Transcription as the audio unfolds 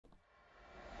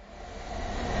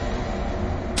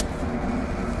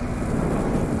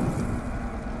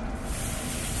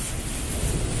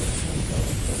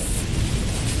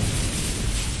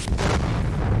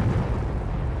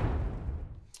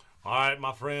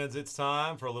My friends, it's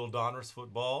time for a little Donruss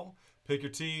football. Pick your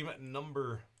team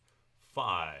number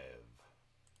 5.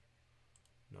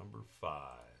 Number 5.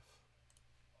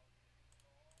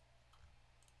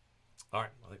 All right,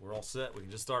 I think we're all set. We can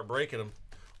just start breaking them.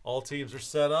 All teams are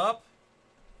set up.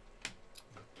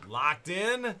 Locked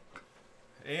in.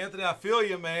 Anthony, I feel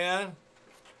you, man.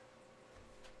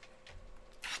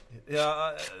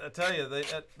 Yeah, I tell you,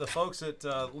 the folks at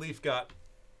Leaf got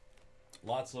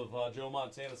lots of Joe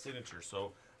Montana signatures,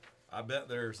 so I bet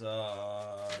there's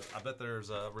a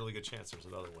really good chance there's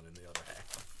another one in the other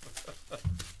half.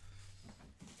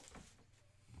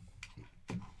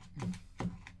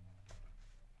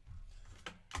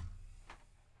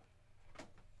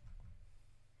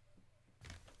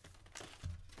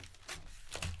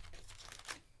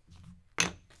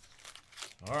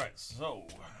 All right, so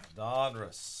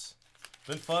Donruss.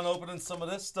 Been fun opening some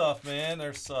of this stuff, man.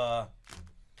 There's some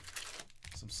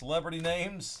celebrity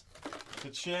names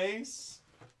to chase.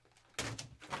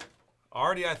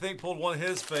 Artie, I think, pulled one of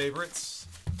his favorites.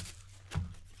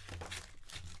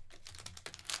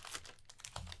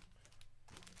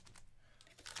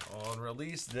 On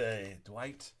release day,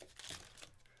 Dwight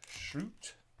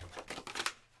Schrute.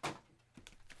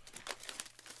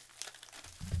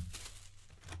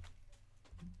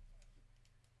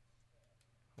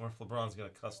 Or if LeBron's going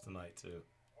to cuss tonight, too.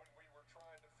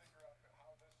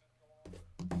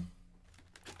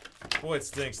 Boy, it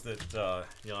stinks that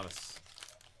Giannis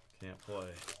can't play.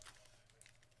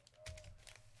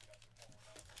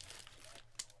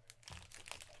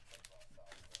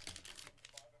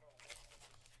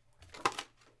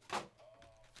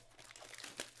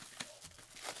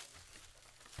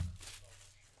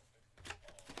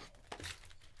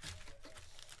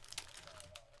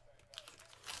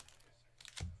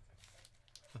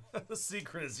 The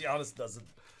secret is Giannis doesn't.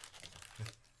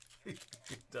 He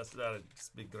doesn't know how to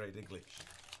speak great English.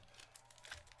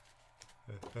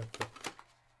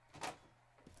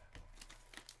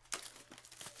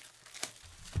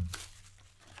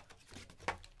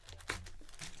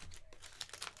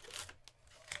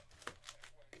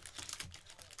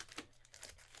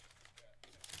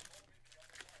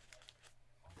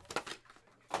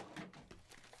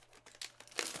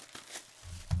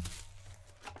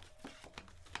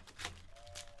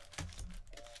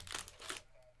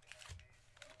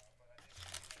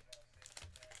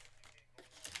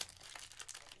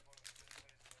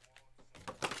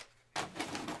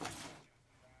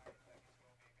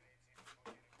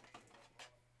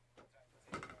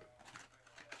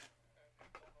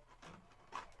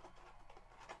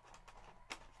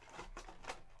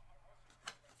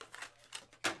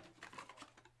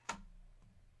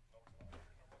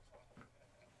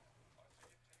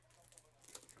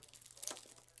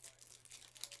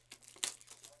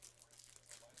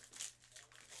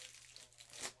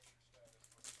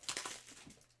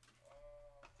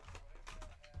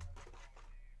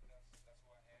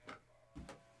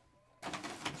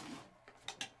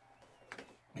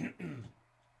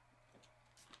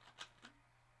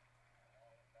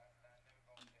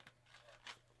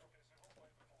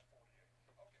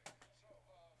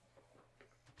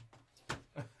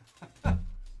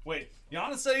 Wait,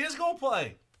 Giannis said he is going to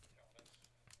play.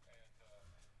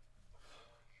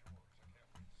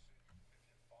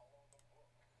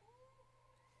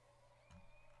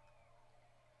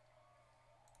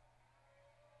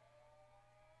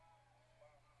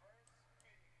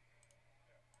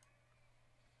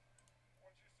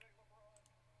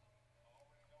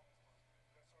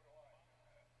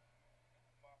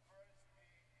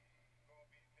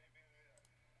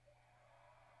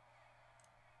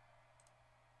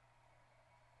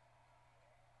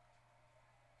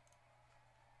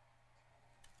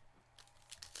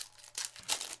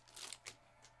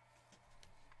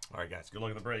 All right, guys, good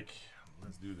luck at the break.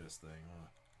 Let's do this thing. Camera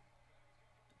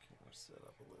set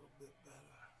up a little bit better.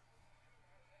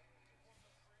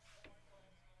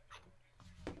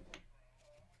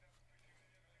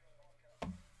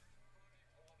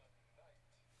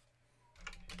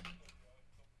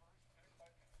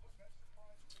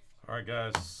 All right,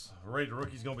 guys. Rated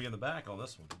rookie's going to be in the back on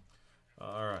this one.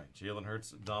 All right, Jalen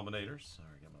Hurts, Dominators. All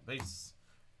right, got my base.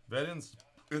 Vet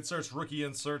inserts, rookie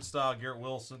insert style, Garrett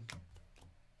Wilson.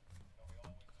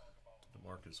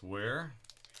 Marcus Ware.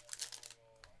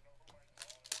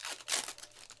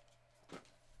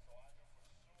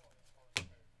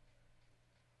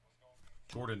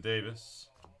 Jordan Davis.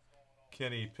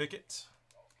 Kenny Pickett.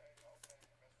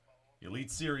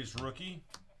 Elite Series rookie.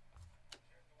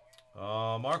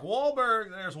 Mark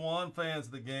Wahlberg. There's one. Fans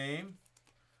of the game.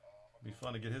 Be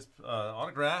fun to get his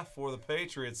autograph for the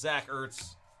Patriots. Zach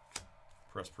Ertz.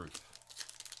 Press proof.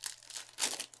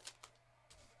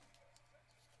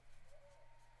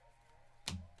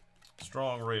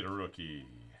 Strong Raider rookie.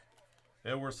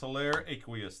 Edwards Hilaire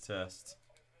Aqueous Test.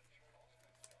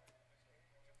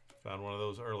 Found one of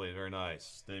those early. Very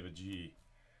nice. David G.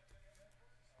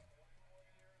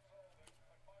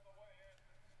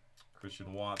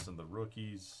 Christian Watson, the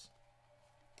rookies.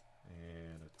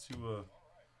 And a Tua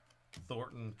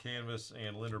Thornton canvas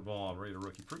and Linderbaum Raider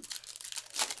rookie proof.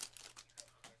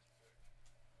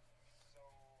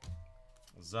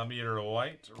 Zamir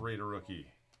White Raider rookie.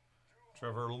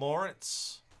 Trevor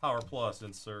Lawrence Power Plus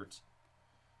insert.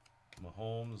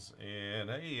 Mahomes,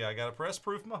 and hey, I got a press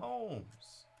proof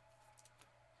Mahomes.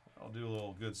 I'll do a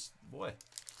little good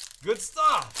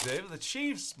stuff, David. The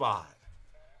Chiefs spot.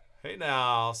 Hey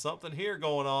now, something here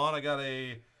going on. I got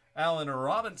a Allen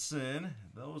Robinson.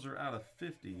 Those are out of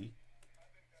 50.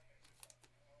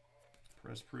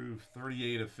 Press proof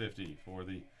 38 of 50 for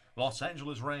the Los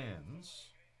Angeles Rams.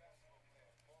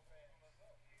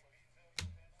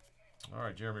 All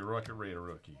right, Jeremy Ruckert, Raider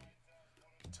rookie.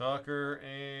 Tucker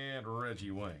and Reggie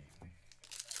Wayne.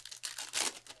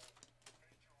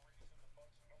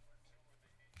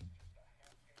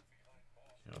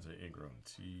 Keontae Ingram,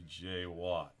 T.J.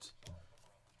 Watt,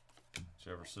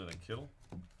 Jefferson and Kittle.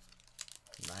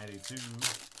 92.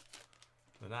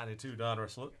 The 92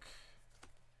 Donruss look.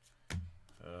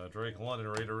 Drake London,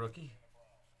 Raider rookie.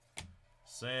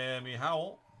 Sammy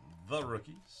Howell, the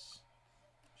rookies.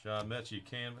 John Mechie,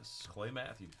 canvas. Clay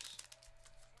Matthews.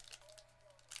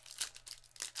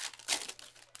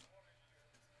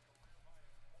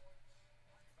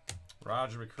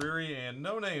 Roger McCreary, and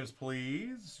no names,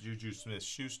 please. Juju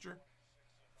Smith-Schuster.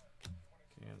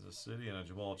 Kansas City, and a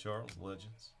Jamal Charles,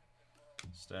 Legends.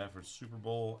 Stafford, Super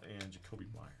Bowl, and Jacoby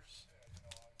Myers.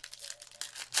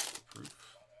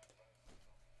 Proof.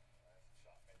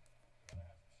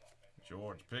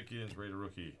 George Pickens, Raider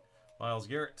rookie. Myles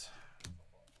Garrett.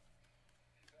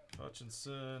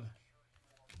 Hutchinson.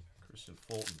 Christian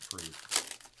Fulton, proof.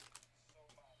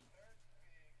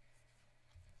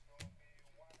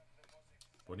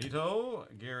 Bonito,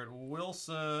 Garrett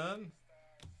Wilson,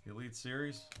 Elite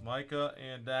Series, Micah,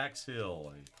 and Dax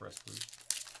Hill, a press proof.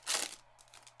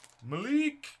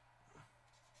 Malik,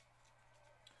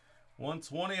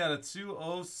 120 out of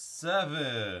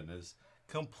 207 is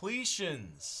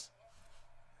completions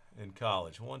in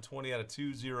college. 120 out of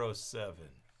 207.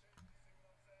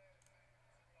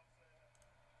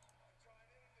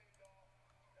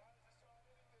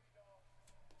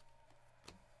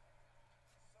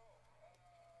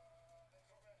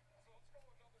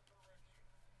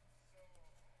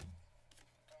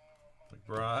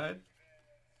 McBride,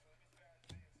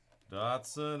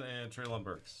 Dotson, and Treylon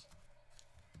Burks.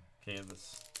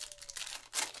 Canvas.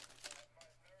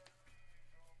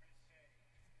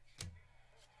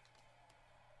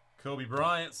 Kobe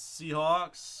Bryant,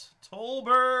 Seahawks.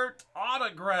 Tolbert,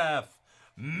 autograph.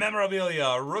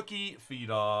 Memorabilia, rookie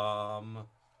Phenom.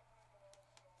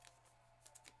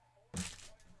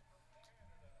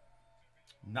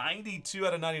 '92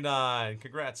 out of 99.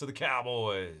 Congrats to the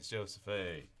Cowboys, Joseph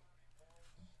A.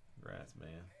 Congrats,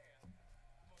 man.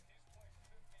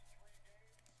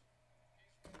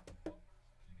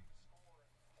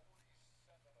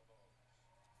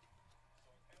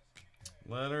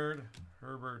 Leonard,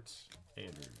 Herbert,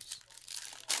 Andrews.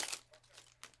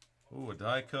 Ooh, a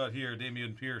die cut here.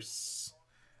 Damian Pierce.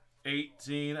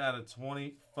 18 out of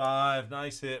 25.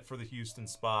 Nice hit for the Houston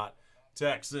spot.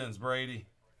 Texans, Brady.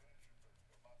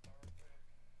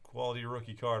 Quality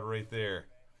rookie card right there.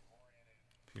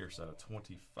 Pierce out of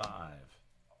 25.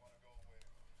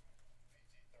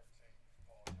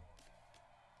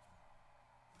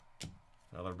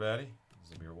 Tyler Batty,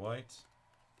 Zamir White,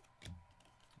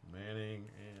 Manning,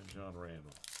 and John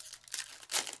Randall.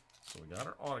 So we got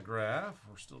our autograph.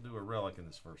 We're still doing a relic in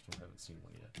this first one. Haven't seen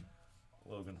one yet.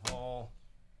 Logan Hall,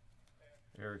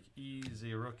 Eric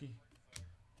Easy, rookie,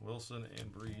 Wilson and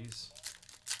Breeze.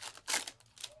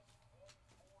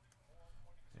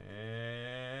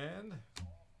 And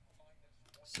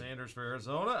Sanders for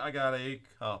Arizona. I got a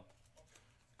cup.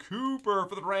 Cooper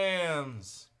for the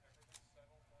Rams.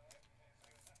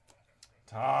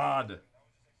 Todd.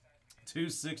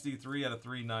 263 out of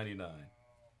 399.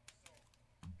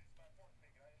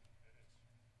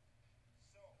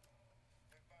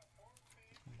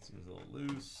 Seems a little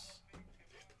loose.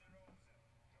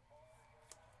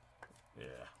 Yeah,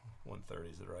 130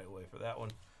 is the right way for that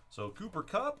one. So Cooper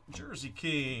Kupp, Jersey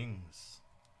Kings.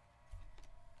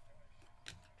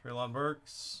 Treylon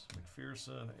Burks,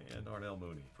 McPherson, and Darnell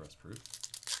Mooney, press proof.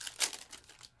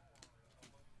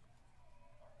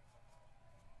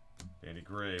 Danny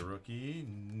Gray, rookie.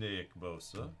 Nick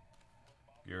Bosa.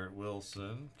 Garrett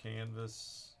Wilson,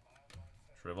 canvas.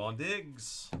 Trevon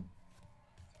Diggs.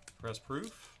 Press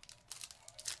proof.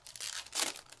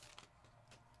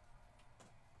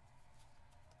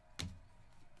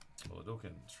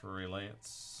 Odokin, Trey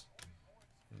Lance.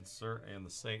 Insert and the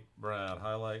St. Brown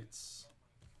highlights.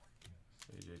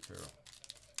 AJ Terrell.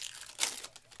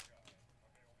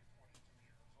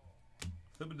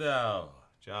 Thibodeau,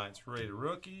 Giants rated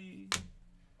rookie.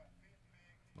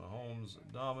 Mahomes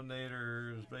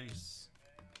Dominators base.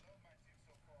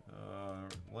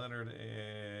 Leonard,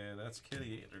 and that's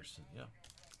Kenny Anderson. Yeah.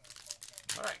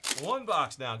 All right, one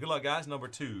box down. Good luck, guys. Number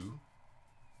 2.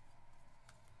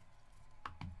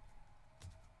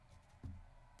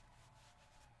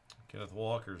 Kenneth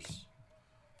Walker's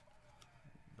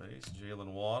base.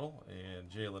 Jalen Waddle and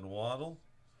Jalen Waddle.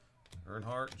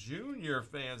 Earnhardt Jr.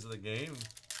 fans of the game.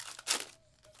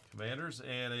 Commanders,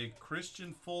 and a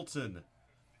Christian Fulton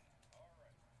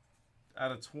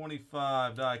out of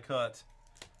 25 die cut.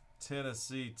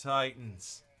 Tennessee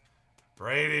Titans.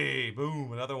 Brady,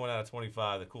 boom, another one out of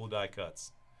 25, the cool die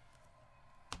cuts.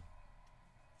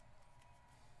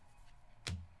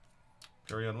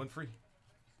 Perrion Winfrey.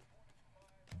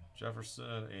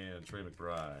 Jefferson and Trey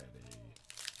McBride.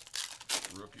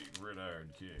 A rookie Gridiron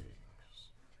Kings.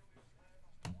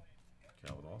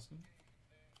 Calvin Austin.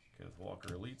 Kenneth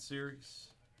Walker Elite Series.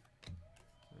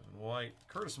 Evan White.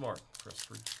 Curtis Martin. Press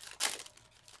free.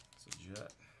 It's a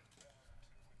Jet.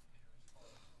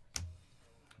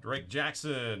 Drake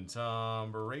Jackson.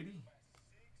 Tom Brady.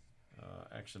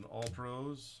 Action All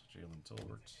Pros. Jalen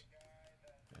Tolbert.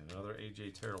 And another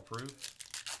AJ Terrell proof.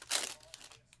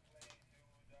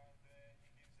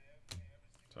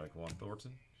 Tyquan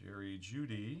Thornton. Jerry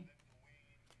Jeudy.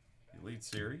 Elite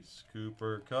Series.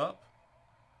 Cooper Kupp.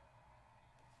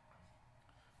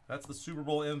 That's the Super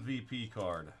Bowl MVP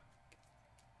card.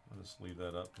 I'll just leave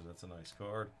that up because that's a nice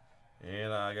card.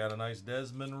 And I got a nice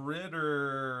Desmond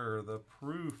Ridder, the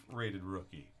proof rated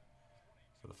rookie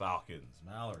for the Falcons.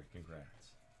 Mallory,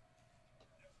 congrats.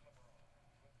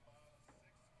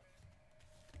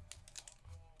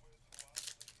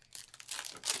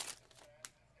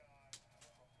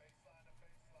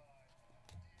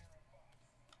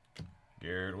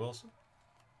 Garrett Wilson.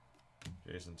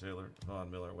 Jason Taylor, Von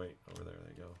Miller. Wait, over there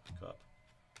they go. Cup.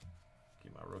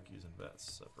 Keep my rookies and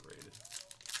vets separated.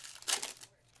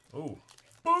 Oh,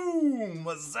 boom!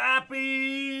 A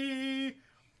Zappy!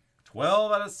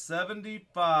 12 out of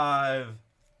 75.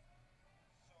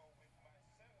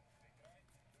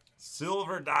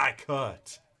 Silver die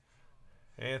cut.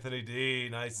 Anthony D,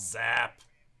 nice zap.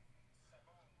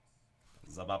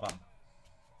 Zababa.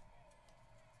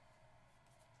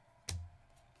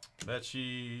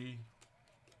 Mechie,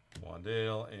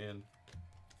 Wandale, and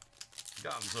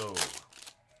Gonzo.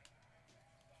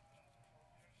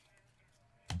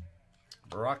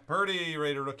 Brock Purdy,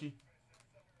 Raider rookie.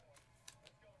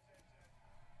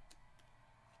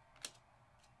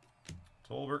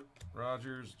 Tolbert,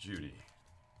 Rogers, Judy.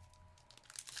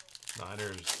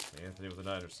 Niners, Anthony with the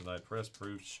Niners tonight. Press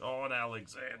proof, Sean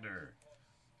Alexander.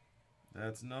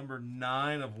 That's number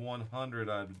 9 of 100,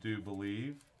 I do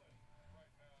believe.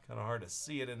 Kind of hard to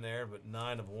see it in there, but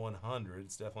 9 of 100.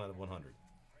 It's definitely out of 100.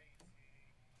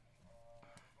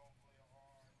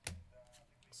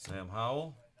 Sam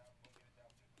Howell.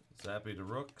 Zappy to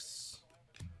Rooks.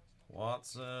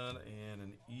 Watson and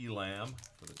an Elam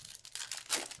for the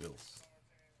Bills.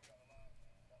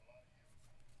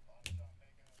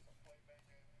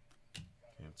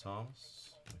 Cam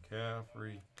Thomas.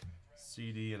 McCaffrey.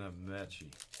 CD and a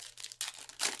Mechie.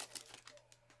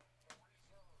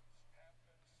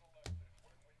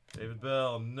 David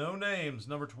Bell, no names,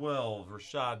 number 12,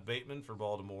 Rashad Bateman for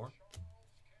Baltimore.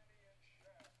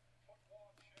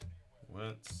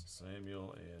 Wentz,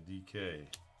 Samuel, and DK.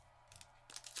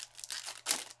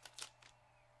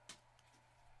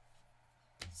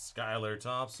 Skylar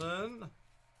Thompson.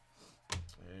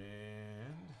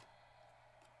 And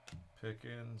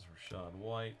Pickens, Rashad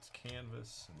White,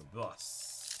 Canvas, and the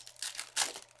Bus.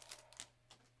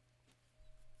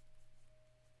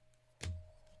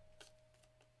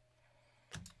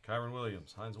 Kyron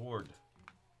Williams, Hines Ward,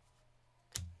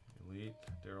 Elite,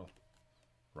 Daryl,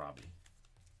 Robbie.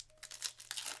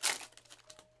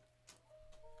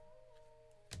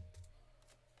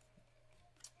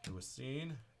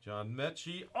 Scene, John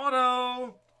Mechie,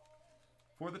 auto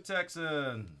for the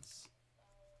Texans.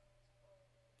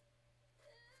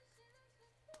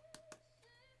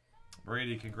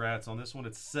 Brady, congrats on this one.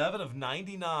 It's 7 of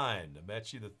 99.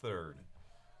 Mechie the third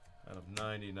out of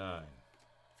 99.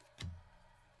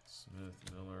 Smith,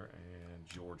 Miller, and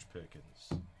George Pickens.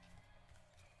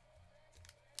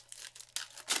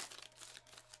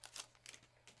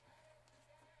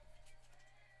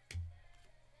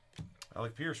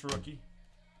 Alec Pierce rookie.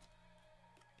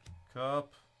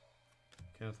 Cup.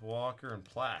 Kenneth Walker and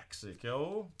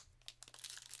Plaxico.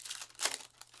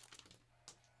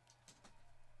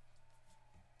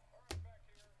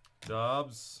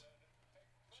 Dobbs.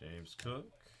 James Cook.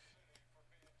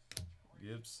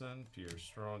 Gibson. Pierce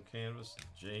Strong canvas.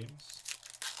 James.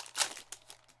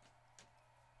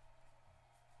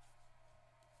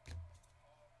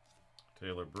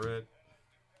 Taylor Britt.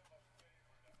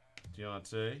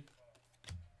 Deontay.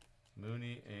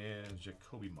 Mooney and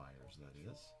Jacoby Myers,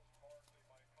 that is.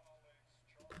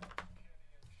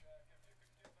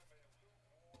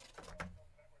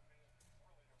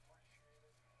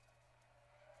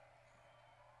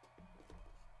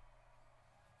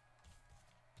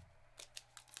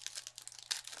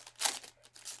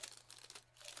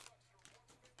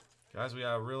 Guys, we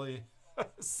got a really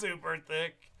super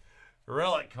thick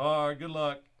relic card. Good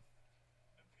luck.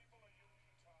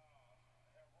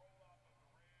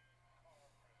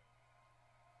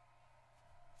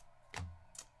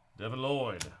 Devin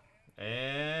Lloyd.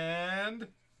 And,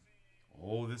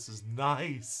 oh, this is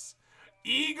nice.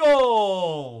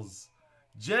 Eagles.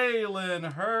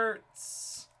 Jalen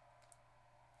Hurts.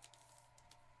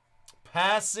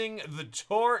 Passing the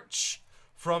torch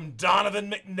from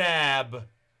Donovan McNabb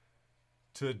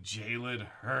to Jalen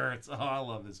Hurts. Oh, I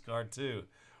love this card too.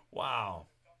 Wow.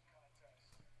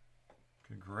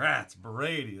 Congrats,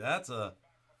 Brady. That's a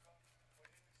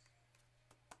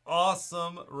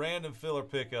awesome random filler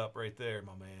pickup right there,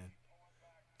 my man.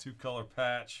 2-color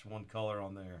patch, 1 color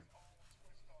on there.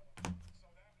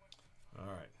 All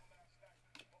right.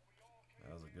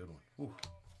 That was a good one. Whew.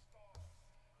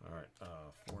 All right.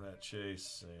 Fournette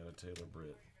Chase and a Taylor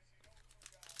Britt.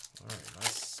 All right.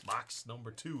 Nice box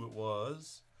number 2 it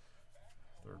was.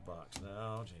 3rd box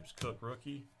now. James Cook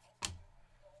rookie.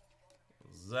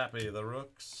 Zappy the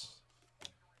Rooks.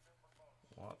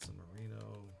 Watson,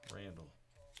 Marino, Randall.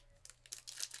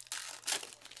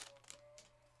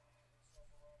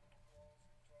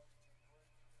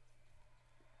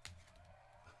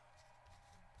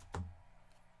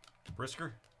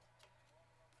 Brisker.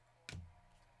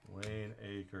 Wayne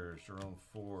Akers, Jerome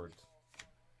Ford.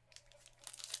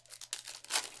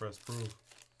 Press proof.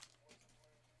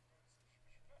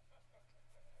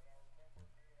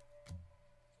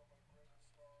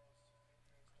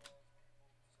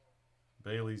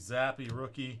 Bailey Zappi,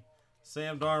 rookie.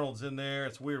 Sam Darnold's in there.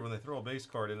 It's weird when they throw a base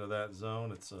card into that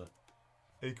zone. It's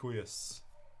aqueous.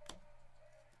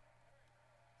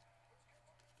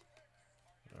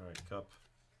 All right, Cup.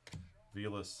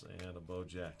 Velas and a Bo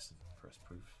Jackson. Press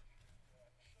proof.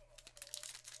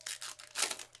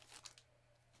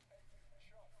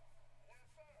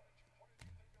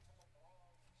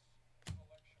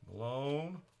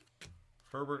 Malone.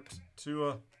 Herbert,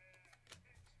 Tua.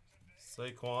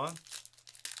 Saquon.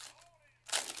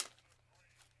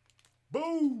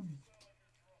 Boom!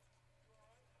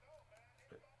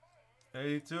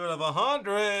 82 out of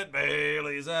 100.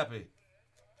 Bailey Zappi.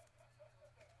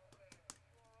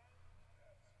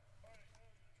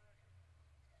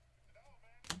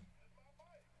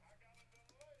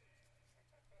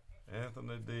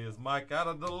 Anthony Diaz. Mike got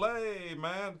a delay,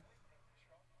 man.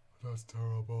 That's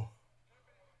terrible.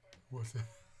 What's it?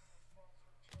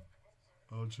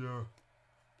 Oh, Joe.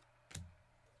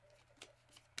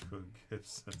 Cook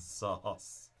Gibson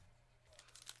sauce.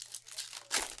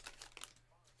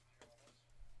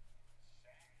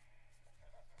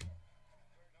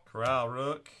 Corral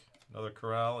Rook. Another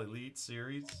Corral Elite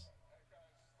Series.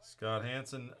 Scott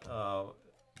Hansen.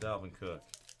 Dalvin Cook.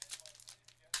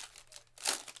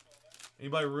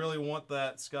 Anybody really want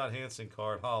that Scott Hansen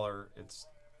card? Holler. It's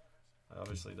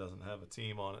obviously doesn't have a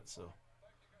team on it, so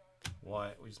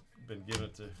why we've been giving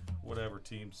it to whatever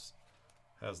teams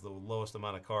has the lowest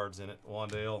amount of cards in it.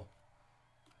 Wandale,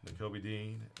 Nakobe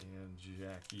Dean, and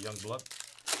Jackie Youngblood.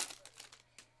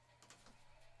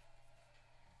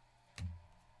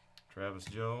 Travis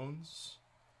Jones.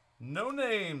 No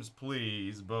names,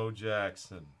 please. Bo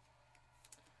Jackson.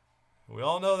 We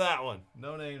all know that one.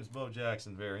 No names, Bo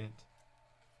Jackson variant.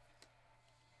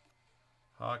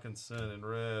 Hawkinson in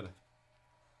red.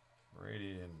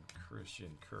 Brady and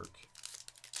Christian Kirk.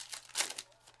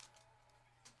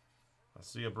 I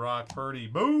see a Brock Purdy.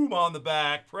 Boom on the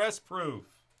back. Press proof.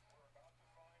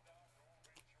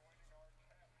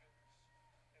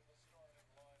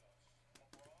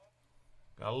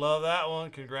 Gotta love that one.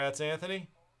 Congrats, Anthony.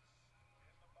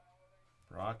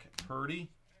 Brock Purdy.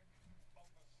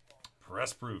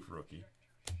 Press proof rookie.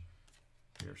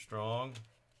 Here Strong.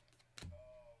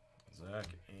 Zach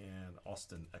and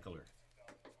Austin Eckler.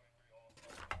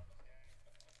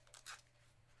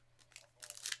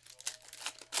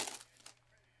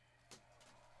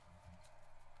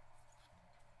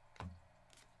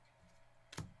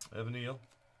 Evan Neal,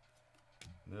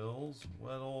 Mills,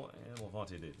 Weddle, and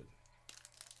Levante David.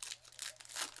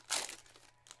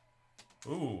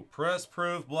 Ooh, press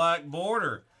proof black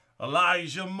border.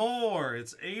 Elijah Moore.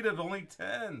 It's 8 of only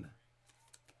 10.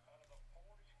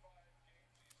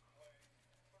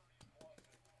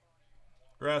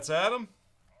 Congrats, Adam.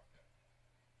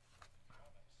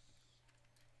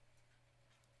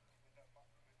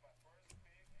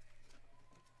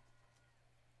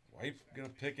 Why are you going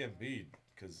to pick Embiid?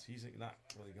 Because he's not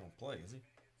really going to play, is he?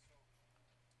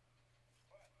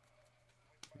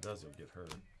 If he does, he'll get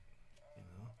hurt. You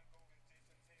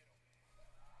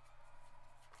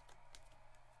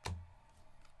know?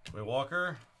 Quay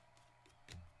Walker.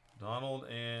 Donald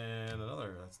and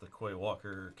another. That's the Quay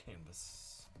Walker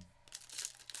canvas.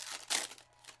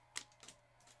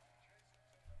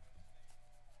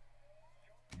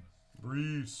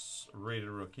 Brees, rated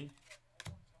rookie.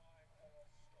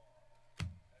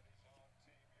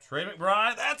 Trey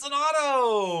McBride, that's an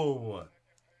auto!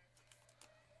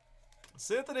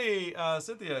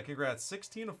 Cynthia, congrats.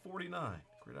 16 of 49.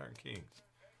 Gridiron Kings.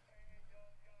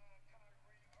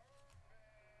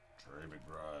 Trey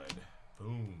McBride.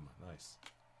 Boom. Nice.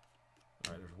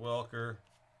 All right, there's Welker.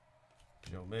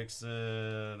 Joe Mixon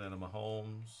and a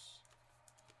Mahomes.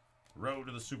 Road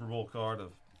to the Super Bowl card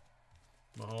of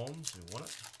Mahomes, who won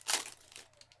it.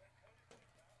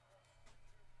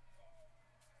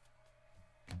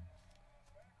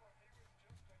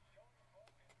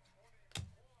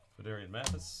 Fedarian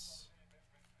Mathis.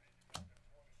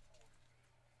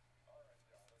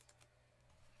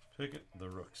 Pickett, the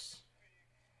Rooks.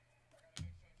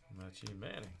 Matchy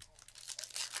Manning.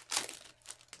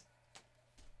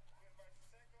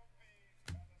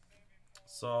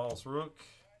 Saul's Rook.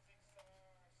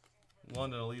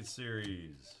 London Elite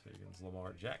Series. Higgins,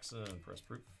 Lamar Jackson, press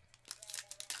proof.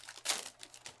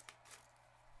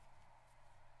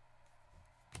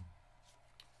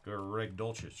 Greg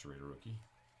Dulcich, rated rookie.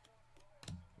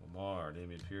 Lamar,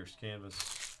 Damian Pierce, canvas.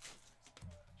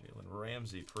 Jalen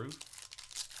Ramsey, proof.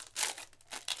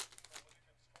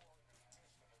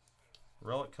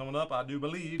 Relic coming up, I do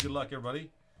believe. Good luck, everybody.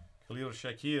 Khalil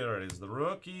Shakir is the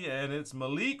rookie, and it's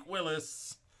Malik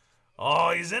Willis.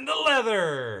 Oh, he's into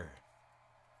leather.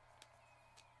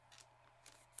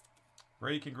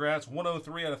 Brady, congrats.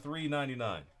 103 out of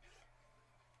 399.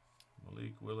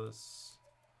 Malik Willis.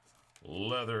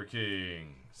 Leather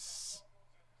Kings.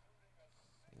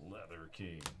 Leather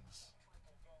Kings.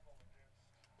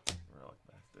 Relic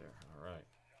back there. All right.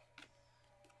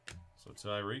 So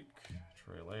Tyreek,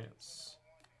 Trey Lance.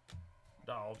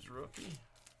 Dobbs rookie.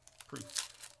 Proof.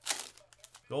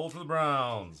 Gold for the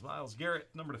Browns. Myles Garrett,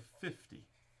 number to 50.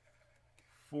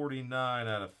 49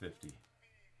 out of 50.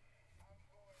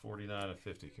 49 of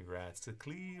 50. Congrats to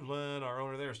Cleveland. Our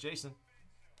owner there's Jason.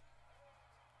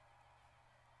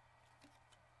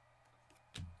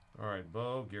 All right,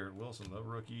 Bo, Garrett Wilson, the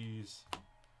rookies.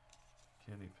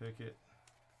 Kenny Pickett.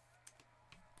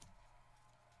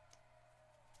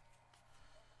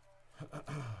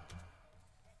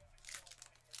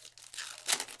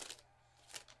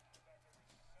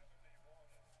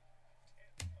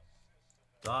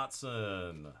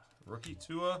 Dotson, rookie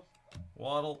Tua,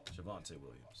 Waddle, Javonte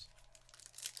Williams.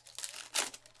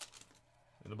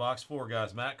 In the box 4,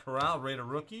 guys. Matt Corral, rated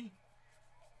rookie.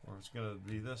 Or it's going to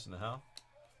be this now.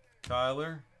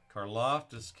 Kyler,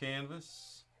 Karloftis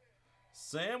canvas.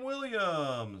 Sam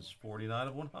Williams, 49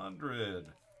 of 100.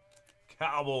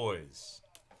 Cowboys,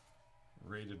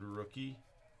 rated rookie.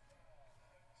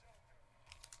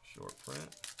 Short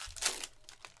print.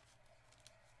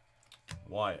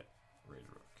 Wyatt, rated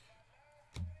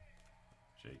rook.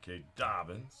 J.K.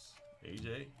 Dobbins,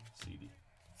 AJ, CD.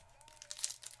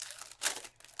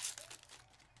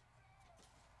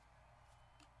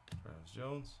 Travis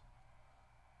Jones.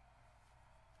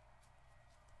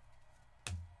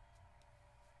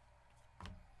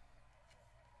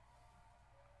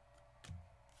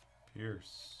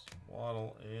 Pierce,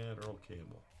 Waddle, and Earl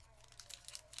Campbell.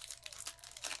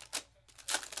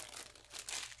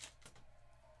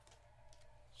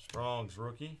 Strong's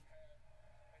rookie.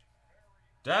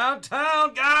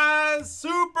 Downtown, guys!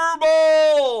 Super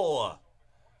Bowl!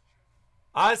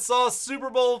 I saw Super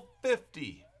Bowl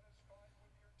 50.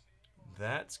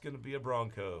 That's going to be a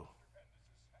Bronco.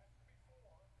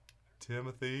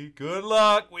 Timothy, good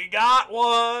luck. We got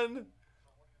one.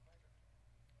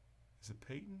 Is it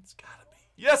Peyton? It's got to be.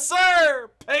 Yes,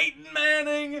 sir! Peyton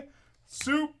Manning,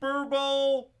 Super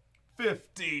Bowl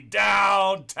 50.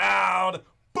 Downtown.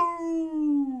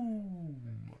 Boom!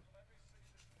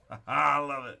 I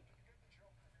love it.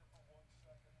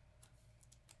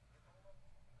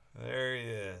 There he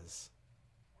is.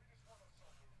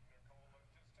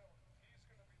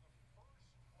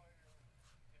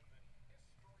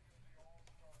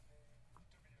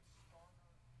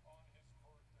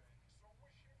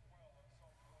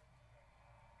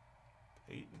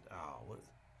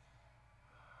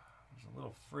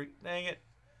 Little freak. Dang it.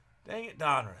 Dang it,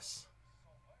 Donruss.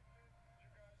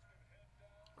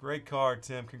 Great card,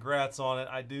 Tim. Congrats on it.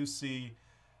 I do see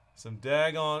some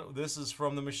daggone. This is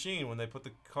from the machine when they put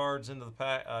the cards into the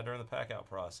pack during the pack out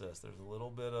process. There's a little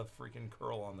bit of freaking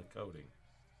curl on the coating.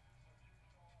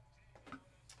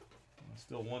 I'll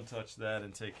still one touch that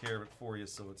and take care of it for you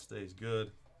so it stays good.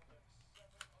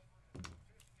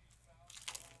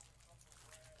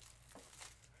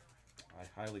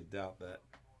 I highly doubt that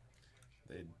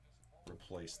they'd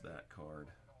replace that card,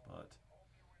 but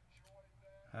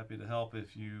happy to help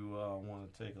if you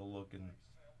want to take a look and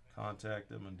contact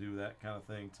them and do that kind of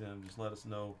thing, Tim. Just let us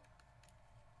know.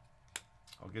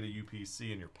 I'll get a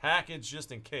UPC in your package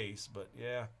just in case, but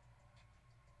yeah.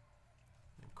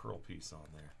 Curl piece on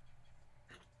there.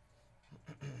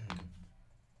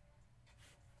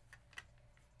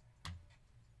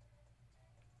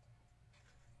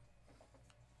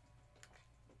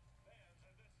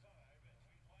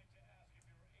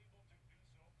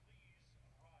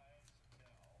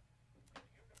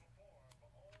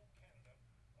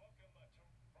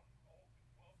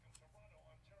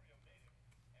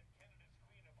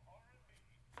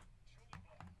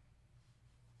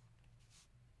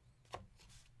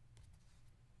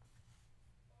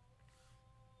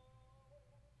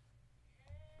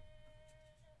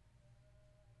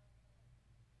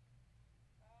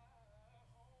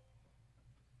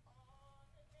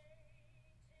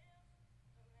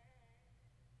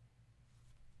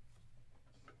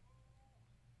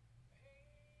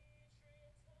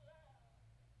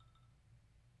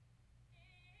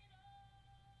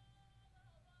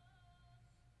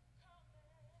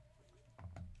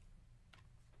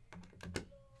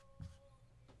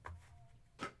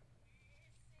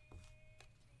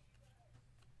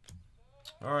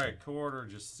 All right, quarter,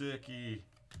 Jasicki,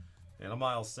 and a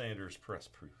Miles Sanders press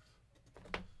proof.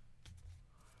 All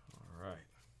right.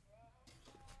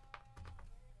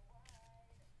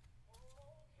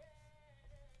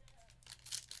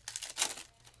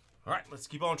 All right, let's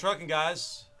keep on trucking,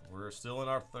 guys. We're still in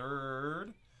our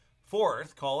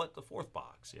fourth, call it the fourth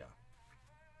box, yeah.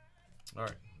 All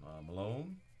right,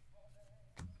 Malone,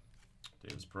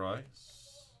 Davis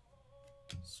Price,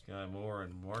 Sky Moore,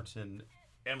 and Martin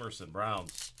Emerson,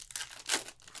 Browns,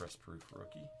 press proof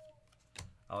rookie.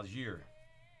 Algier.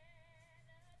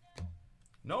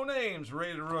 No names,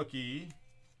 rated rookie.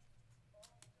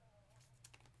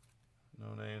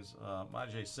 No names,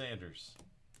 Myjai Sanders.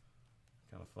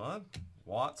 Kind of fun.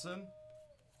 Watson,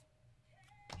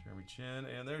 Jeremy Chin,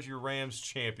 and there's your Rams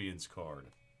Champions card.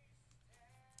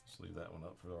 Let's leave that one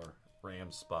up for our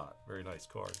Rams spot. Very nice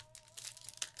card.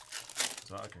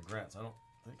 So, congrats. I don't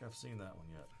think I've seen that one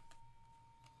yet.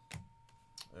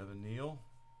 Evan Neal,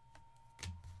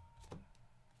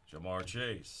 Jamar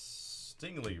Chase,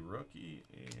 Stingley rookie,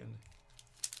 and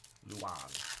Luan.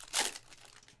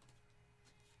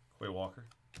 Quay Walker.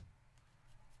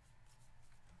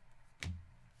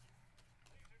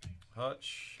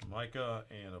 Hutch, Micah,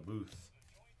 and a Booth.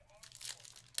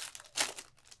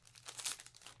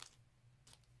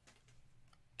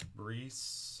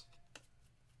 Brees.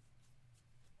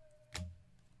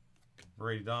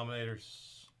 Brady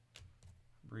Dominators.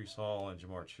 Brees Hall and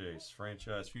Jamar Chase.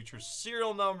 Franchise future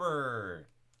serial number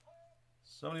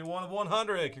 71 of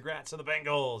 100. Congrats to the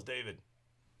Bengals, David.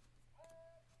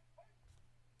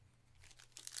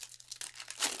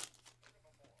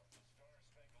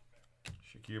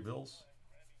 Shakir Bills.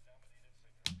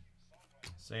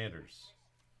 Sanders.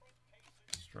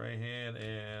 Strahan,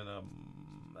 and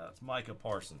that's Micah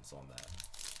Parsons on that.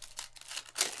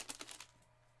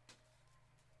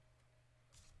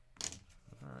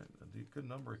 All right, a good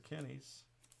number of Kennys.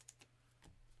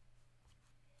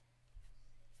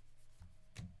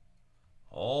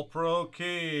 All-Pro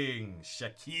King,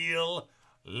 Shaquille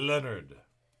Leonard.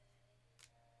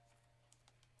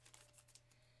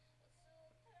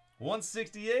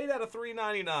 168 out of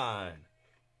 399.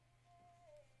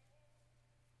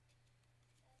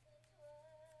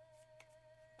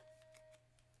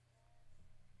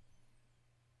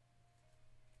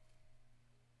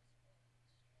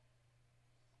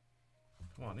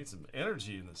 Come on, I need some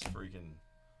energy in this freaking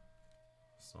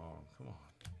song. Come on.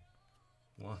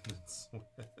 London Swift.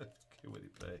 Okay, what do you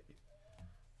pay?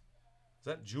 Is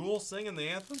that Jewel singing the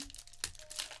anthem?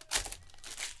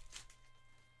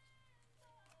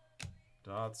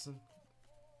 Dodson.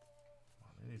 Oh,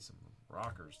 they need some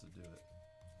rockers to do it.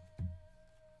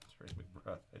 Trey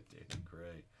McBride, Danny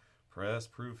Gray. Press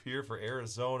proof here for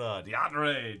Arizona.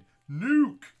 DeAndre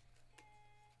Nuke.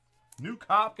 Nuke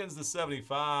Hopkins to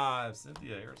 75.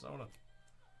 Cynthia, Arizona.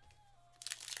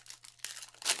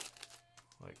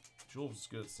 Like Jules is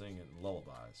good at singing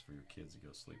lullabies for your kids to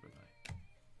go sleep at night.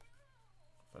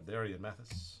 Fidarian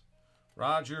Mathis.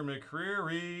 Roger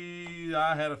McCreary.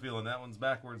 I had a feeling that one's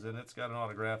backwards, and it's got an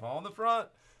autograph on the front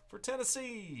for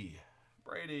Tennessee.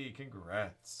 Brady,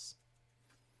 congrats.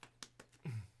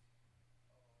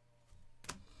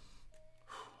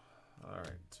 All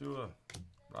right, Tua,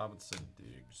 Robinson,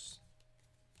 Diggs.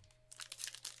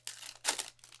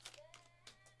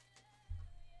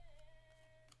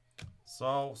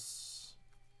 Sauce.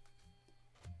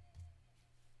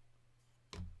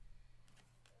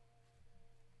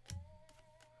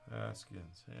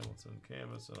 Haskins, Hamilton,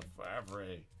 Camus, and a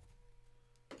Favre.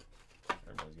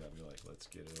 Everybody's got to be like, let's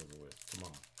get it over with. Come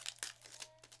on.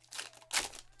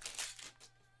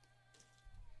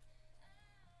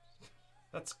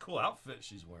 That's a cool outfit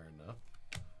she's wearing, though.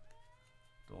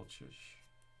 Dolchich.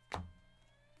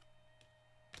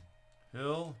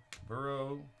 Hill,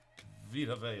 Burrow,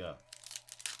 Vita Vea.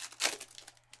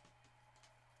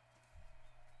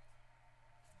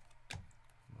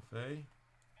 Maffei.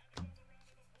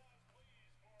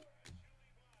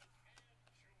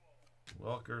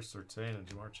 Welker, Surtain, and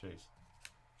Jamar Chase.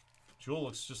 Jewel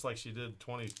looks just like she did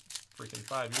 5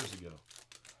 years ago.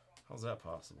 How's that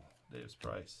possible? Davis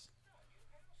Price.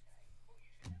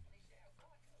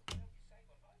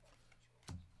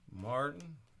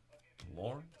 Martin,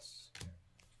 Lawrence,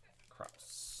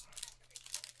 Kraus.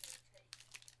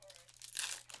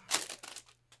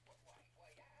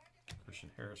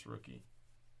 Christian Harris, rookie.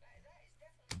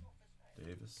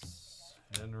 Davis,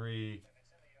 Henry,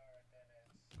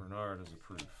 Bernard as a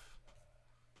proof.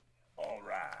 All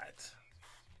right.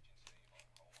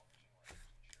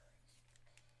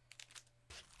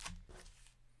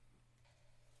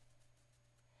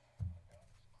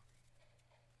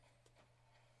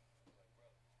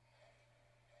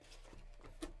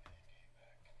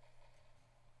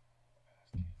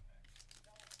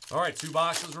 All right, 2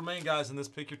 boxes remain, guys, in this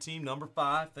Pick Your Team number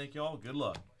 5. Thank you all. Good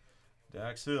luck.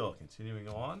 Dax Hill continuing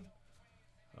on.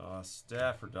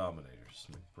 Stafford Dominators.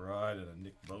 McBride and a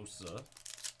Nick Bosa.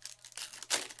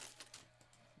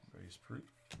 Race proof.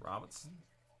 Robinson.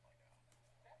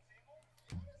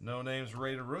 No names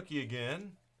rated rookie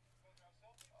again.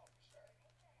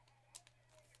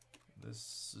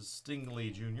 This is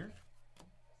Stingley Jr.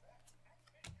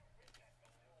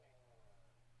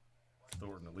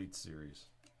 Thornton Elite Series.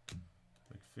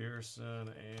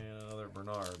 McPherson and another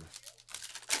Bernard.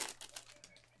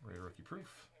 Rated rookie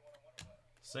proof.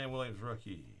 Sam Williams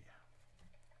rookie.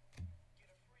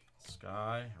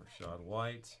 Sky, Rashad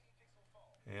White.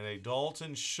 And a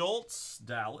Dalton Schultz,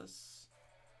 Dallas.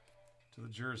 To the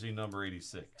jersey number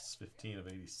 86. 15 of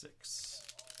 86.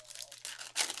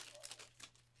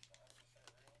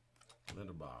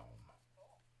 Linderbaum.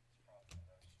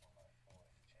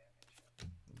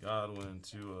 Godwin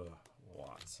to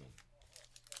Watson.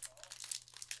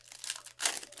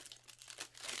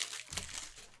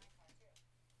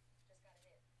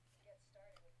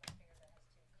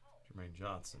 Jermaine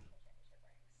Johnson.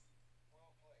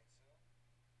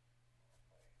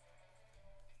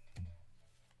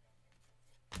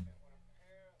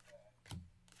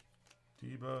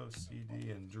 Debo,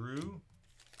 CD, and Drew.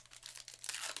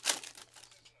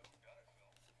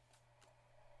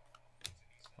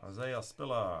 Isaiah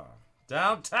Spiller.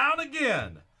 Downtown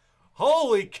again.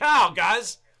 Holy cow,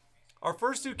 guys. Our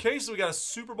first 2 cases, we got a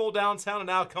Super Bowl downtown, and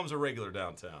now it comes a regular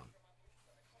downtown.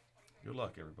 Good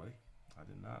luck, everybody. I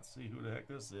did not see who the heck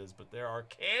this is, but there are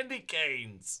candy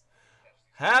canes.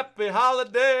 Happy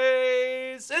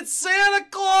holidays. It's Santa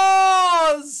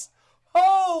Claus.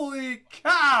 Holy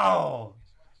cow.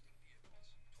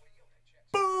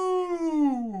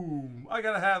 Boom. I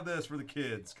got to have this for the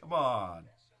kids. Come on.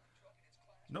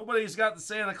 Nobody's got the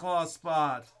Santa Claus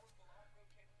spot.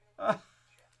 What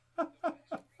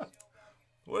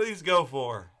do these go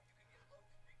for?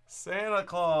 Santa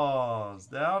Claus,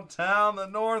 downtown the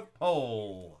North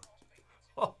Pole.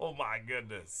 Oh my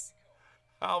goodness.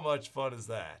 How much fun is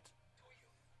that?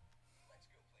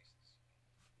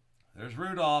 There's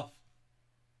Rudolph.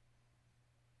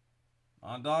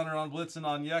 On Donner, on Blitzen,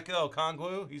 on Yeko.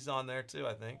 Kongwu, he's on there too,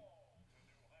 I think.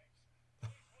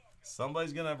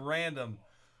 Somebody's going to have random.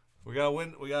 We got to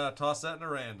win. We got to toss that in a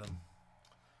random.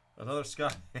 Another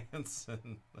Scott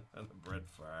Hansen and a Brett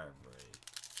Favre.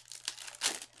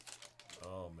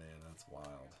 Oh, man, that's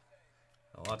wild.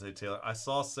 Alante Taylor. I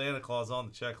saw Santa Claus on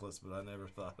the checklist, but I never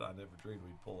dreamed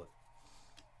we'd pull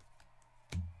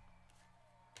it.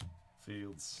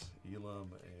 Fields,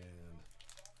 Elam, and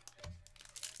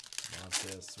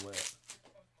Montez Sweat.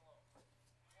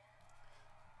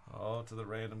 Oh, to the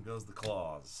random goes the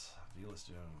Claus. Velas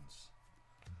Jones.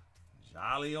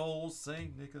 Jolly old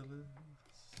St. Nicholas.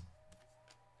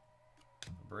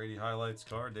 Brady highlights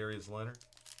card. Darius Leonard.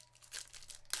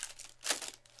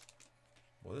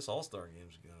 Well, this All-Star game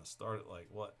is going to start at like,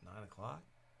 what, 9 o'clock?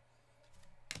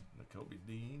 Kobe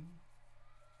Dean.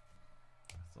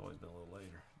 It's always been a little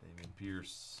later. Damian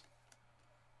Pierce.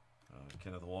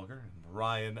 Kenneth Walker. And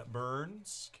Ryan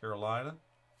Burns, Carolina.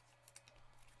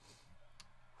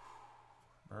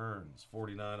 Burns,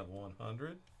 49 of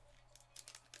 100.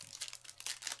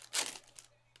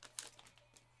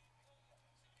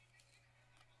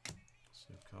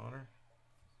 Steve Connor.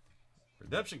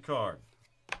 Redemption card.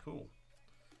 Cool.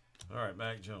 All right,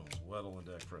 Mac Jones, Weddle, and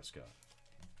Dak Prescott.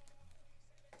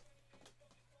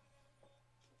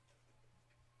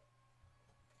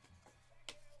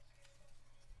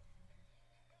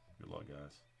 Good luck,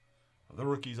 guys. The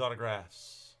rookies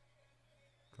autographs.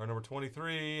 Card number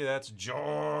 23, that's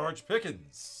George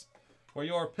Pickens. For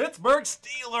your Pittsburgh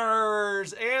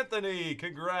Steelers, Anthony,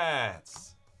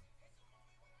 congrats.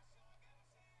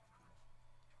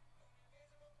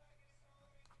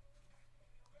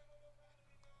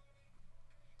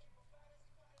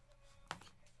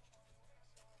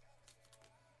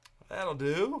 That'll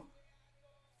do.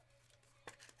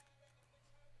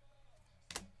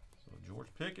 So George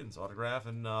Pickens, autograph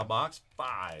in box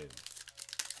 5.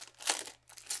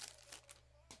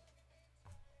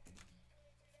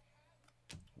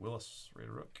 Willis,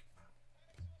 Raider Rook.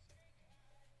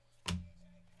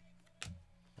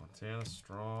 Montana,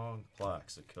 Strong,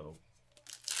 Plaxico.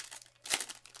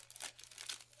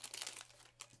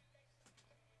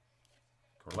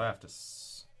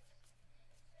 Karlaftis.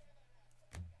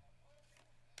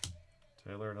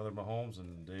 Taylor, another Mahomes,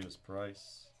 and Davis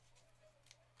Price.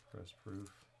 Press proof.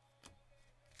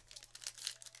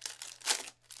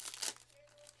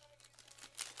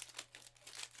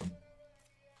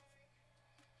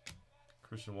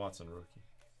 Christian Watson, rookie.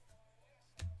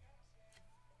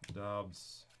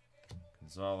 Dobbs,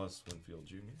 Gonzalez, Winfield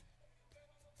Jr.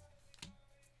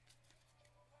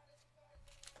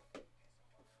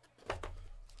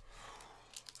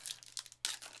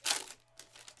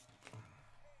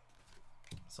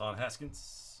 Son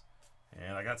Haskins.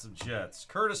 And I got some Jets.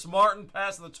 Curtis Martin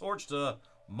passing the torch to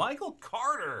Michael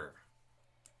Carter.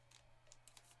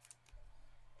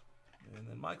 And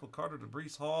then Michael Carter to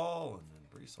Breece Hall. And then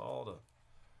Breece Hall to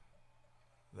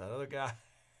that other guy.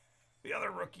 The other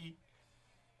rookie.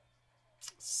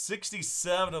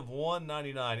 67 of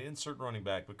 199. Insert running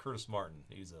back, but Curtis Martin.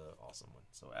 He's an awesome one.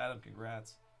 So, Adam,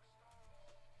 congrats.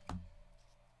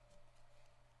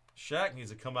 Shaq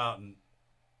needs to come out and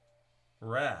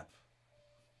rap.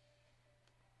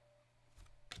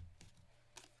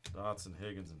 Dotson,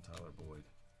 Higgins, and Tyler Boyd.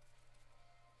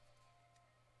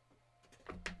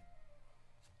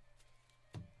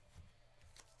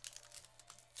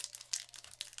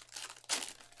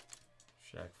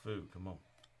 Shaq Fu, come on.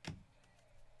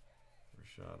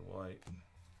 Rashad White.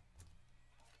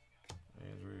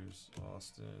 Andrews,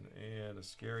 Austin, and a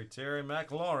scary Terry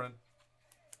McLaurin.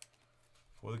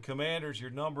 For the Commanders, your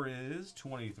number is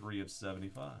 23 of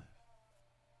 75.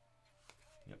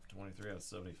 Yep, 23 out of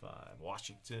 75.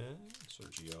 Washington,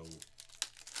 Sergio.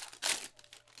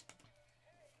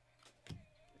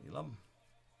 Elam.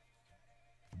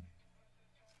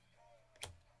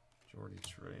 Jordy,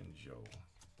 Trey, and Joe.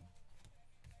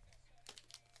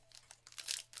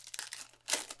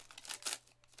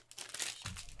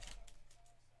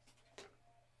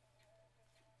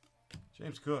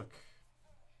 James Cook.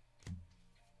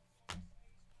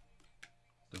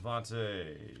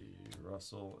 Devontae,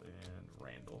 Russell, and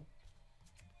Randall.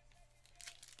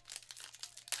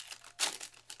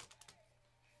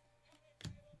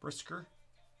 Brisker.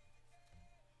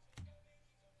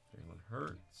 Jalen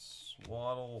Hurts,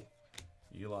 Waddle,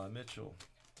 Eli Mitchell.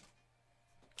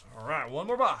 All right, one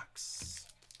more box.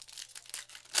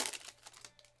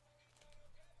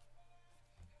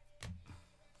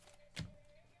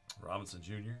 Robinson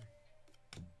Jr.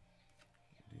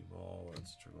 D-Ball,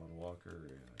 that's Trevon Walker,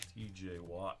 and a TJ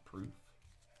Watt proof.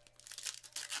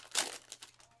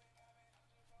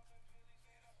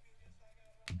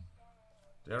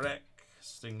 Derek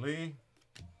Stingley.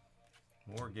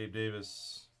 More Gabe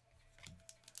Davis.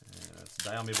 And that's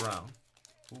Diami Brown.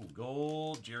 Ooh,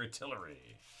 gold Jerry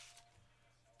Tillery.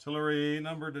 Tillery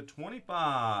number to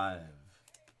 25.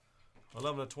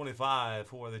 11 to 25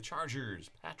 for the Chargers.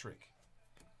 Patrick.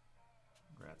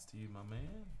 Congrats to you, my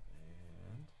man.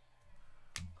 And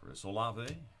Chris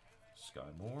Olave, Sky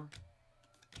Moore,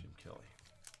 Jim Kelly.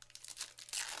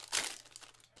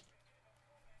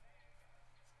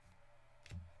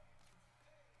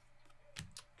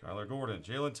 Kyler Gordon,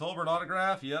 Jalen Tolbert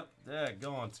autograph. Yep,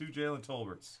 go on. 2 Jalen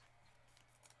Tolberts.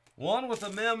 One with the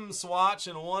mem swatch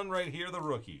and one right here, the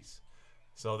rookies.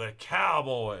 So the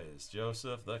Cowboys,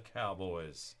 Joseph, the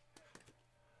Cowboys.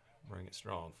 Bring it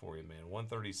strong for you, man.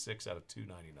 136 out of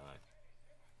 299.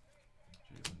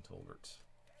 Jalen Tolbert.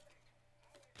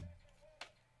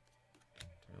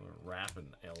 Taylor Rappin,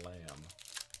 a lamb.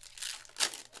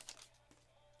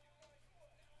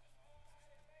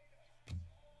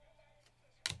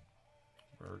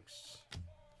 Burks.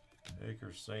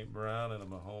 Akers, St. Brown, and a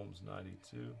Mahomes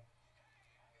 92.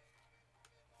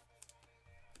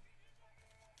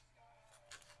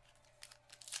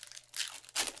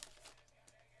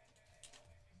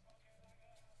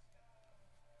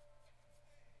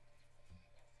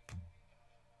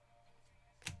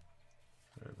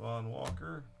 Von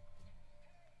Walker.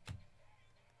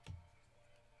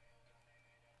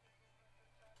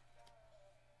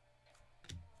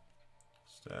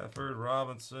 Stafford,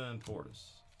 Robinson,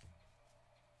 Portis.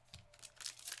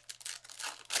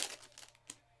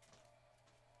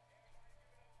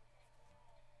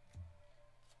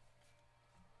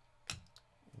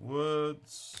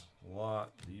 Woods,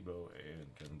 Watt, Debo,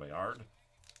 and Kevin Bayard.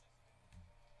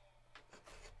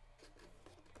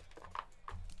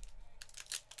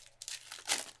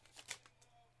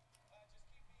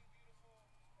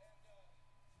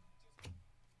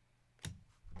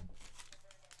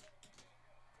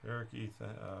 Eric Ethan,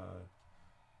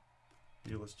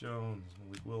 Felix Jones,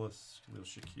 Malik Willis, Khalil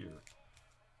Shakir,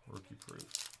 rookie proof.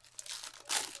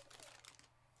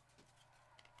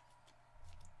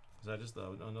 Is that just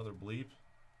another bleep?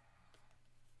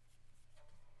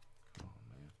 Come on,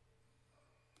 man.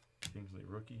 Kingsley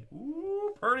rookie.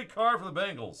 Ooh, Purdy card for the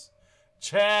Bengals.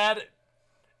 Chad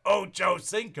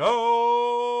Ochocinco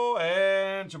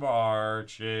and Jamar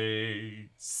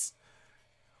Chase.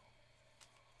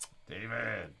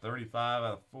 David, 35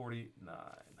 out of 49.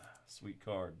 Sweet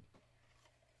card.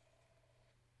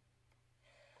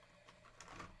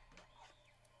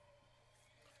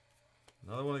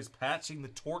 Another one of these patching the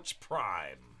torch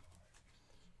prime.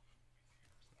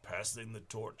 Passing the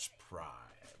torch prime.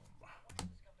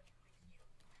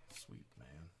 Sweet,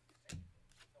 man.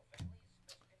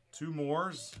 Two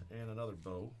mores and another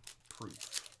bow.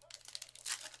 Proof.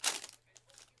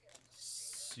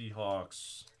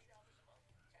 Seahawks.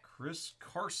 Chris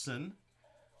Carson,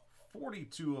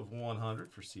 42 of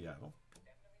 100 for Seattle.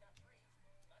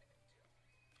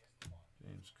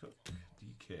 James Cook,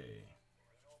 DK.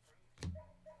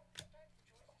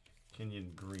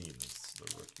 Kenyon Green is the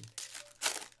rookie.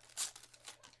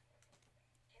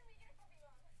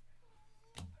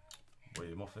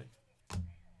 Wade Muffy.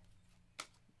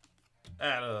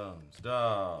 Adams,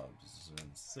 Dobbs, and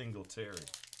Singletary.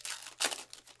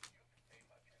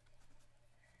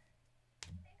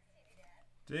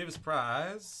 Davis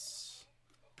Prize,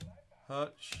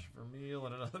 Hutch, Vermeil,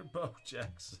 and another Bo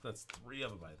Jackson. That's three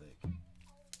of them, I think.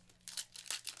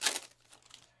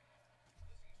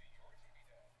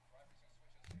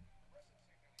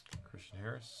 Christian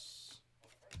Harris,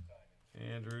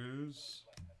 Andrews,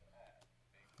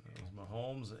 there's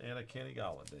Mahomes, and a Kenny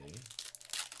Galladay.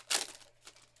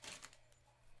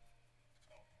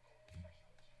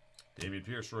 David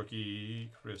Pierce,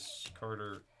 rookie. Chris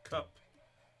Carter, Cup.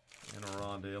 And a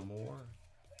Rondale Moore.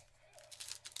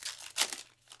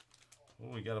 Oh,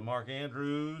 we got a Mark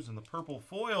Andrews and the purple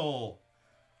foil.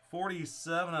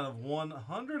 47 out of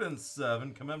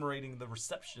 107, commemorating the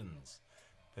receptions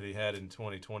that he had in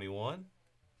 2021.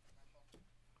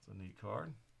 It's a neat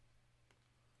card.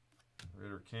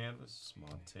 Ritter Canvas,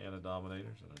 Montana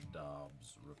Dominators, and a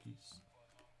Dobbs rookies.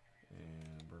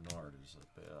 And Bernard is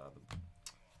the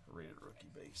rated rookie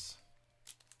base.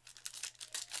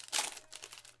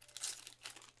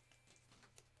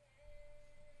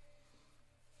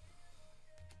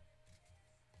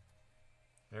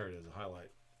 There it is, a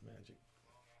highlight magic.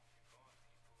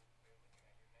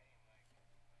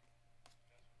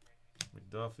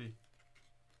 McDuffie,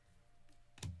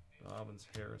 Dobbins,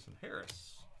 Harris, and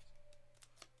Harris.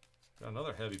 Got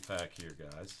another heavy pack here,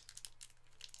 guys.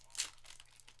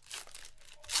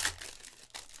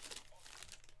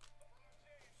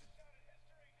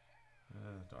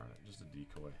 Darn it, just a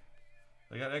decoy.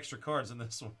 They got extra cards in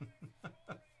this one.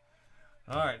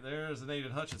 All right, there's an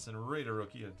Aiden Hutchinson, Raider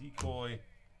rookie, a decoy.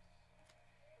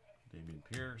 Damian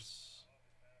Pierce.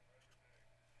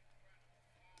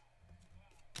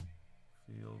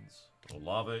 Fields.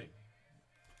 Olave.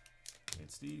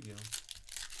 And Steve Young.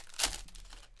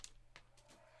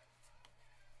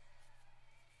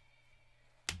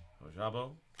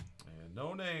 Ojabo. And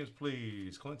no names,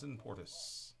 please. Clinton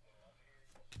Portis.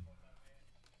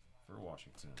 For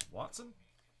Washington. Watson.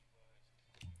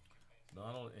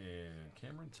 Donald and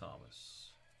Cameron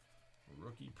Thomas.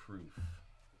 Rookie proof.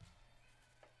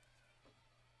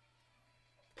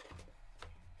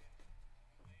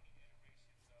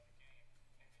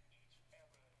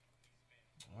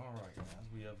 All right, guys,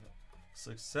 we have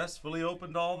successfully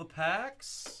opened all the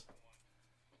packs.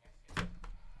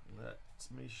 Let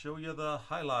me show you the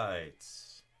highlights.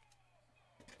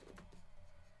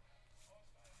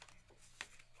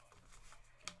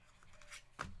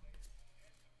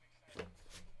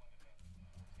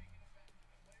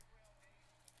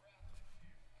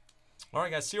 All right,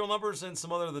 guys, serial numbers and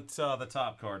some other of the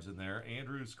top cards in there.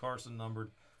 Andrews, Carson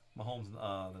numbered, Mahomes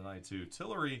the 92,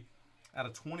 Tillery out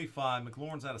of 25,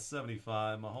 McLaurin's out of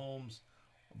 75, Mahomes,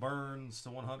 Burns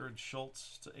to 100,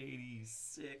 Schultz to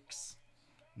 86.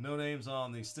 No names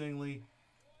on the Stingley,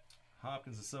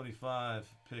 Hopkins to 75,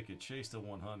 Pickett, Chase to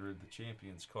 100. The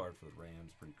Champions card for the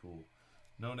Rams, pretty cool.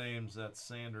 No names, that's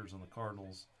Sanders on the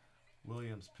Cardinals,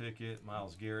 Williams, Pickett,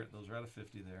 Myles Garrett, those are out of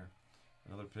 50 there.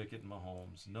 Another Pickett and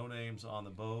Mahomes. No names on the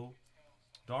bow.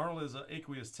 Darnold is an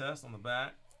aqueous test on the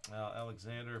back.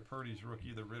 Alexander, Purdy's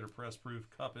rookie, the Ritter press proof,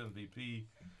 Cup MVP.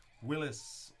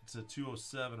 Willis to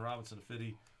 207, Robinson to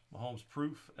 50. Mahomes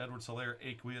proof, Edwards-Helaire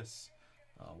aqueous,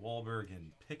 Wahlberg and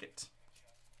Pickett.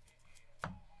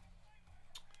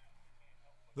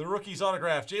 The rookies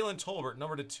autograph, Jalen Tolbert,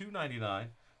 number to 299.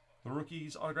 The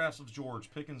rookies autographs of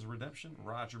George Pickens redemption,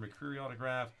 Roger McCreary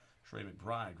autograph, Trey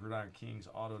McBride, Gridiron Kings,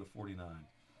 auto to 49.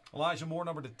 Elijah Moore,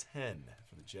 number to 10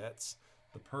 for the Jets.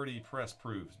 The Purdy press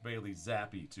proofs, Bailey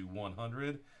Zappi to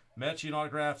 100. Mechie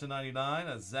autograph to 99.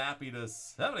 A Zappi to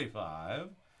 75.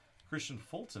 Christian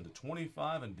Fulton to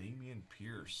 25. And Damian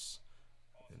Pierce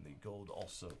in the gold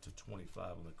also to 25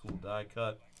 on the cool die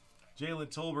cut.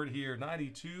 Jalen Tolbert here,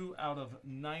 92 out of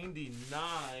 99.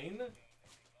 And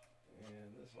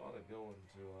this ought to go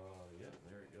into, yeah,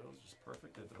 there it goes. Just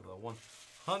perfect. Into the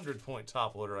 100-point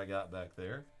top loader I got back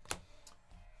there.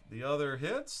 The other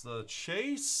hits, the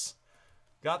Chase.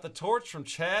 Got the torch from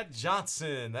Chad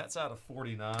Johnson. That's out of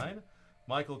 49.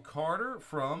 Michael Carter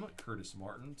from Curtis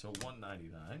Martin to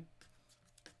 199.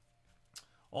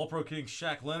 All-Pro Kings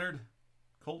Shaq Leonard.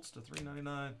 Colts to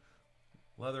 399.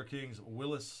 Leather Kings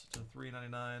Willis to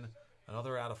 399.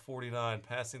 Another out of 49.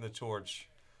 Passing the torch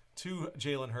to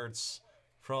Jalen Hurts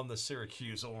from the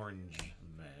Syracuse Orange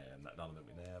Man. Donovan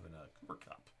McNabb and a Cooper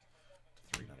Cup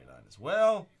to 399 as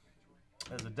well.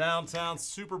 As a downtown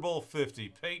Super Bowl 50,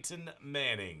 Peyton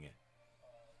Manning.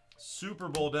 Super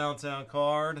Bowl downtown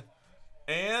card.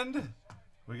 And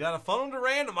we got a fun one to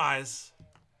randomize.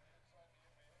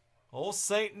 Old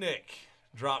St. Nick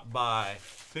dropped by.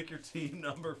 Pick your team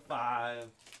number 5.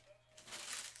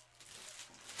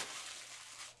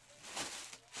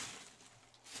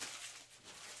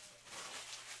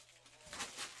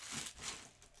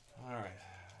 All right.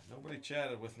 Nobody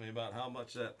chatted with me about how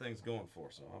much that thing's going for,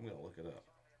 so I'm going to look it up.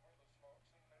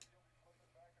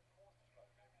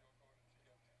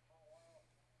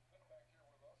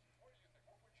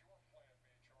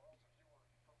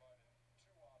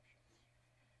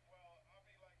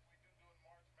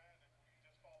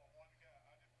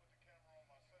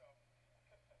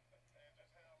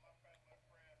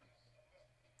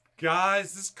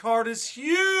 Guys, this card is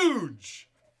huge!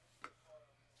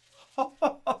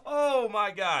 Oh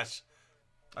my gosh.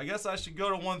 I guess I should go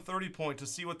to 130 point to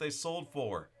see what they sold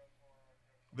for.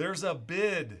 There's a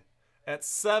bid at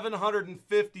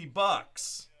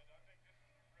 $750.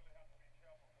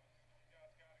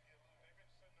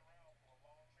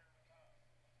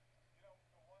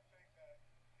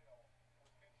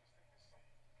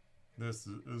 This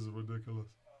is ridiculous.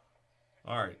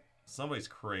 All right, somebody's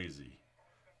crazy.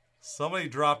 Somebody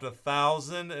dropped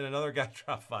 1,000 and another guy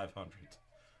dropped 500.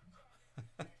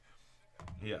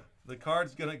 Yeah, the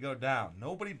card's going to go down.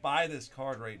 Nobody buy this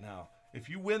card right now. If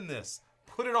you win this,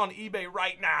 put it on eBay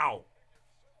right now.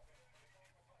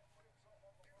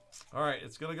 All right,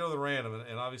 it's going to go to the random,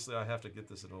 and obviously I have to get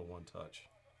this in a one touch.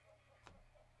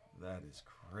 That is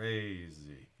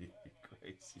crazy.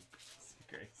 Crazy, crazy,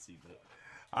 crazy. But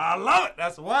I love it.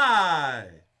 That's why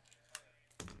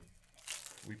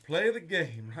we play the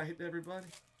game, right, everybody?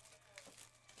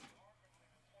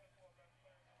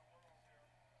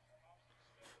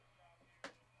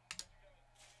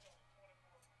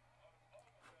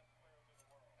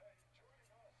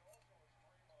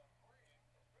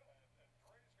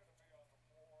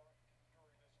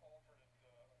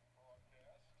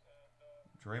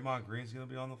 Draymond Green's going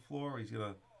to be on the floor. He's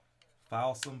going to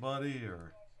foul somebody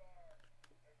or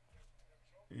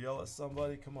yell at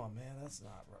somebody. Come on, man. That's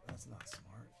not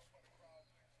smart.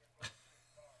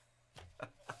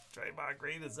 Draymond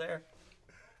Green is there.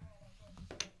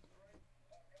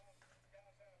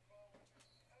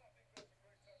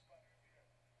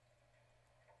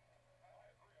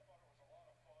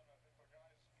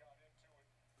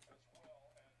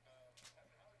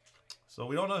 So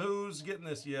we don't know who's getting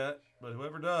this yet, but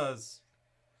whoever does,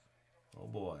 oh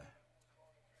boy.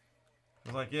 I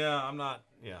was like, yeah, I'm not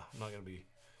going to be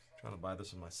trying to buy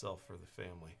this one myself for the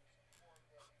family.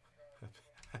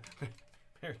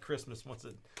 Merry Christmas once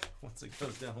it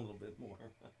goes down a little bit more.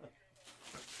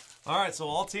 All right, so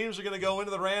all teams are going to go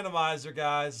into the randomizer,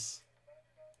 guys.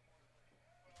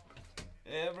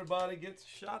 Everybody gets a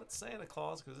shot at Santa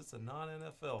Claus because it's a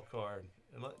non-NFL card.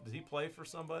 Did he play for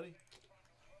somebody?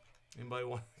 Anybody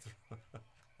want to throw?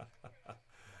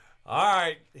 All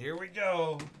right, here we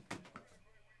go.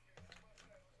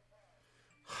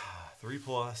 3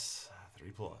 plus.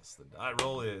 3 plus. The die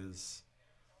roll is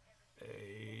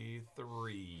a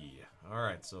 3. All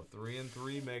right, so 3 and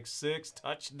 3 makes 6.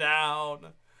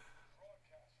 Touchdown.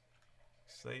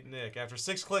 St. Nick. After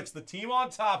 6 clicks, the team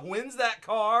on top wins that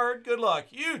card. Good luck.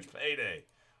 Huge payday.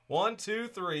 1, 2,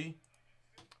 3.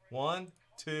 1,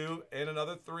 2, and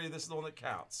another 3. This is the one that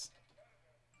counts.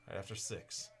 Right after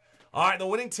 6. All right, the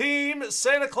winning team,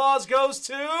 Santa Claus, goes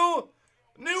to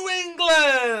New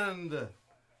England.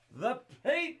 The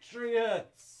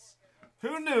Patriots.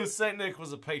 Who knew St. Nick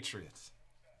was a Patriot?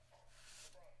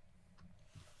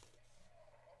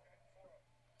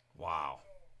 Wow.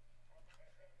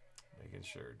 Making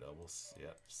sure doubles.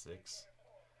 Yep, 6.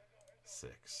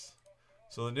 6.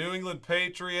 So the New England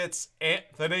Patriots,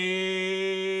 Anthony.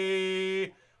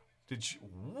 Did you?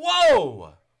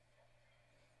 Whoa!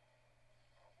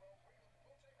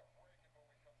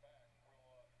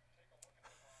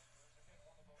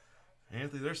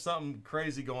 Anthony, there's something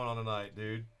crazy going on tonight,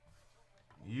 dude.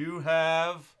 You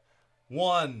have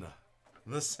won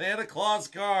the Santa Claus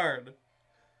card.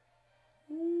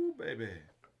 Ooh, baby.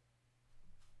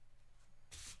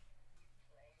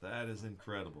 That is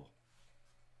incredible.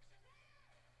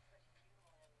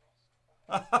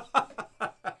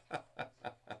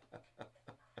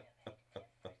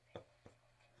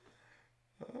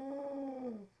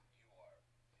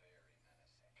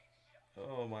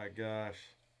 Oh my gosh.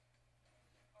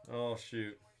 Oh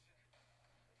shoot.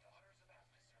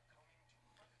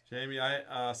 Jamie,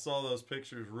 I saw those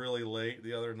pictures really late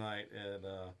the other night, and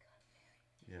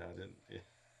yeah, I didn't.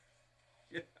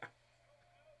 Yeah.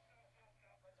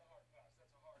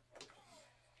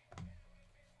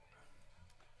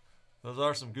 Those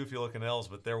are some goofy looking elves,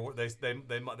 but they're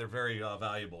very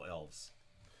valuable elves.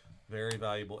 Very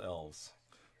valuable elves.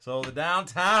 So the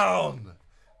downtown.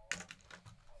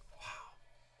 Wow.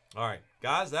 All right,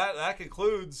 guys, that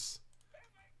concludes.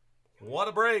 What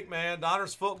a break, man.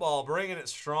 Donruss football bringing it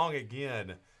strong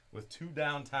again with 2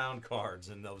 downtown cards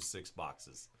in those 6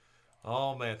 boxes.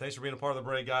 Oh, man. Thanks for being a part of the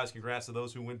break, guys. Congrats to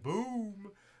those who went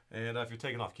boom. And if you're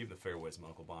taking off, keep the fairways, my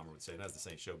Uncle Bomber would say. And that's the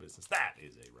Saint Show business. That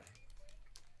is a wrap.